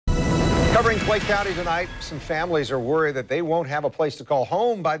Covering Clay County tonight, some families are worried that they won't have a place to call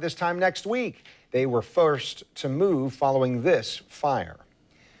home by this time next week. They were forced to move following this fire.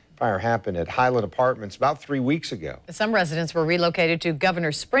 Fire happened at Highland Apartments about 3 weeks ago. Some residents were relocated to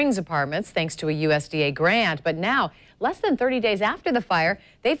Governor Springs Apartments thanks to a USDA grant, but now, less than 30 days after the fire,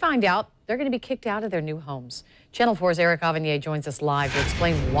 they find out they're going to be kicked out of their new homes. Channel 4's Eric Avanier joins us live to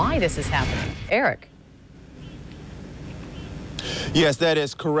explain why this is happening. Eric. Yes, that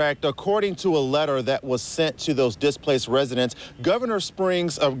is correct. According to a letter that was sent to those displaced residents,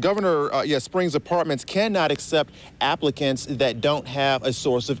 Springs Apartments cannot accept applicants that don't have a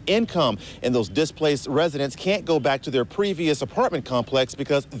source of income. And those displaced residents can't go back to their previous apartment complex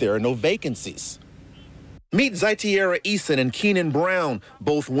because there are no vacancies. Meet Zaitiera Eason and Keenan Brown.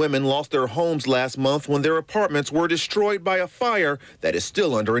 Both women lost their homes last month when their apartments were destroyed by a fire that is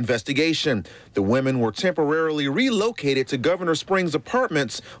still under investigation. The women were temporarily relocated to Governor Springs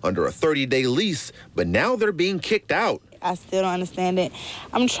Apartments under a 30-day lease, but now they're being kicked out. I still don't understand it.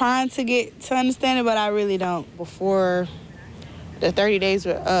 I'm trying to get to understand it, but I really don't. Before the 30 days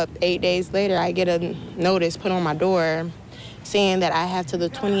were up, 8 days later, I get a notice put on my door saying that I have to the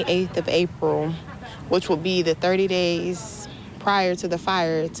 28th of April, which will be the 30 days prior to the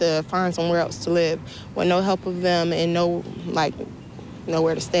fire, to find somewhere else to live with no help of them and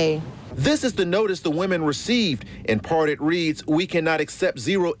nowhere to stay. This is the notice the women received. In part, it reads, "We cannot accept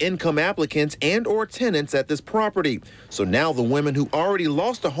zero-income applicants and/or tenants at this property." So now the women who already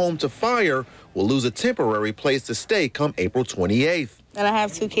lost a home to fire will lose a temporary place to stay come April 28th. And I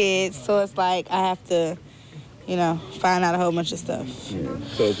have 2 kids, so it's like I have to, find out a whole bunch of stuff. Yeah.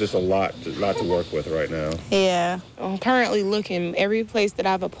 So it's just a lot to work with right now. Yeah. I'm currently looking every place that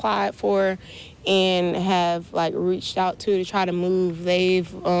I've applied for and have reached out to try to move.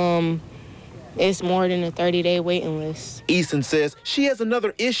 It's more than a 30-day waiting list. Eason says she has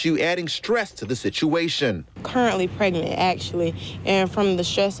another issue adding stress to the situation. Currently pregnant, actually, and from the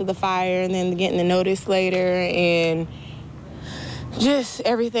stress of the fire and then getting the notice later and just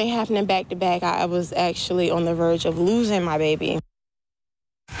everything happening back to back, I was actually on the verge of losing my baby.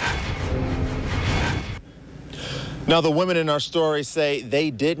 Now, the women in our story say they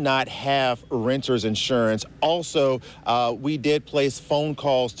did not have renter's insurance. Also, we did place phone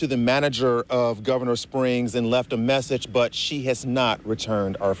calls to the manager of Governor Springs and left a message, but she has not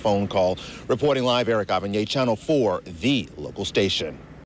returned our phone call. Reporting live, Eric Avanier, Channel 4, the local station.